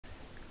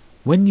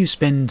When you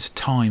spend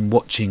time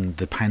watching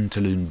the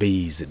Pantaloon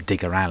Bees at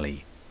Digger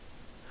Alley,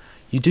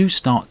 you do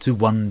start to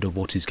wonder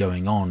what is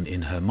going on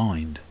in her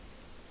mind.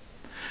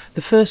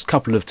 The first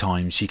couple of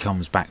times she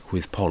comes back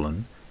with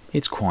pollen,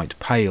 it's quite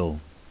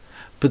pale,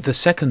 but the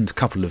second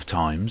couple of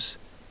times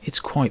it's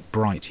quite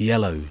bright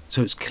yellow,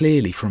 so it's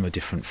clearly from a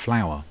different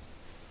flower.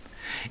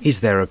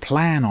 Is there a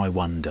plan, I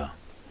wonder?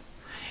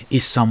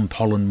 Is some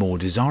pollen more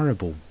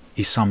desirable?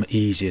 Is some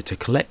easier to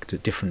collect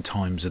at different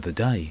times of the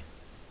day?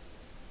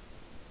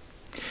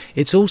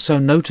 It's also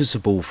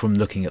noticeable from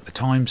looking at the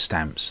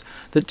timestamps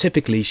that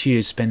typically she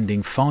is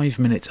spending 5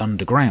 minutes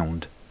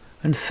underground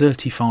and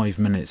 35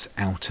 minutes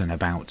out and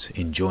about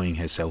enjoying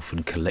herself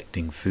and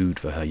collecting food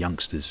for her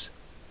youngsters.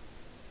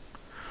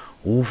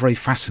 All very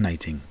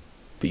fascinating,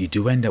 but you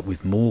do end up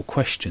with more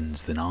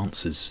questions than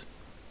answers.